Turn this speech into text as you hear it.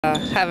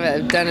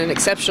Have done an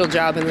exceptional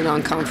job in the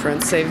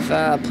non-conference. They've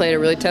played a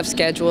really tough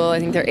schedule. I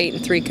think they're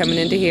 8-3 coming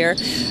into here.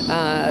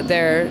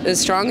 They're as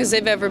strong as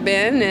they've ever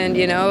been, and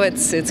you know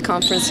it's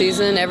conference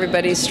season.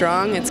 Everybody's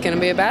strong. It's going to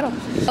be a battle.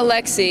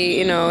 Alexi,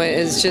 you know,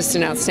 is just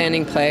an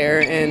outstanding player,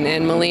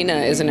 and Melina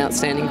is an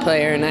outstanding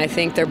player. And I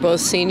think they're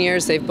both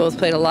seniors. They've both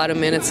played a lot of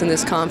minutes in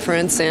this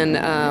conference, and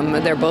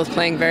they're both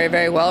playing very,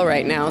 very well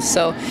right now.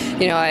 So,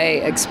 you know, I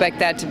expect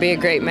that to be a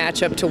great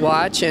matchup to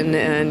watch,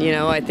 and you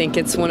know, I think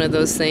it's one of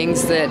those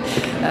things that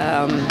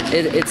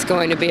it's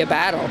going to be a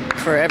battle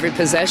for every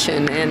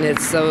possession, and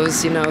it's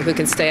those, you know, who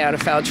can stay out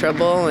of foul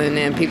trouble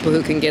and people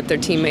who can get their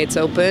teammates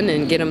open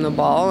and get them the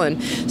ball,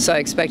 and so I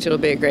expect it'll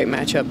be a great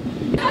matchup.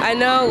 I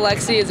know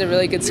Lexi is a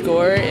really good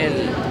scorer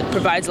and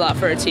provides a lot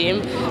for her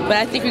team, but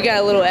I think we got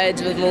a little edge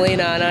with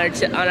Melina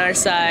on our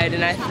side,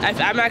 and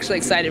I'm actually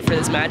excited for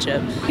this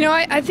matchup. You know,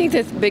 I think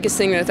the biggest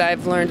thing that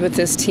I've learned with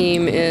this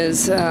team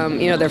is, you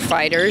know, they're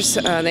fighters.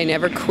 They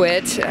never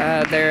quit.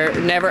 They're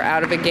never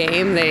out of a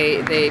game.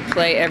 They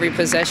play every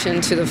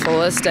possession to the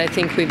fullest. I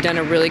think we've done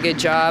a really good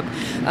job,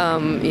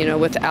 you know,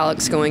 with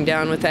Alex going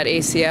down with that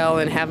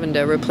ACL and having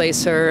to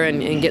replace her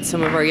and get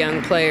some of our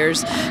young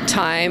players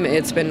time.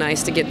 It's been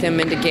nice to get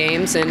them into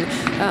games, and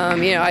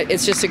you know,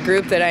 it's just a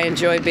group that I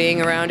enjoy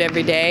being around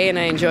every day and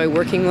I enjoy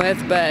working with,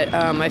 but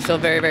I feel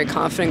very, very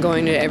confident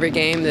going to every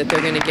game that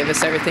they're going to give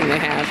us everything they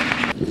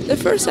have. The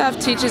first half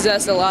teaches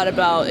us a lot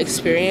about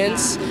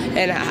experience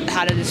and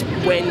how to just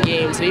win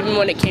games. So even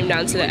when it came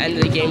down to the end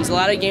of the games, a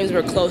lot of games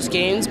were close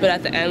games, but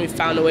at the end we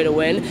found a way to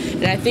win,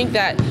 and I think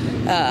that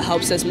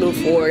helps us move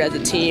forward as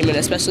a team, and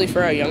especially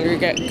for our younger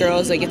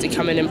girls that get to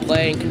come in and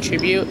play and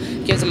contribute,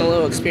 gives them a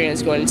little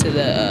experience going into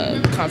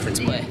the conference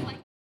play.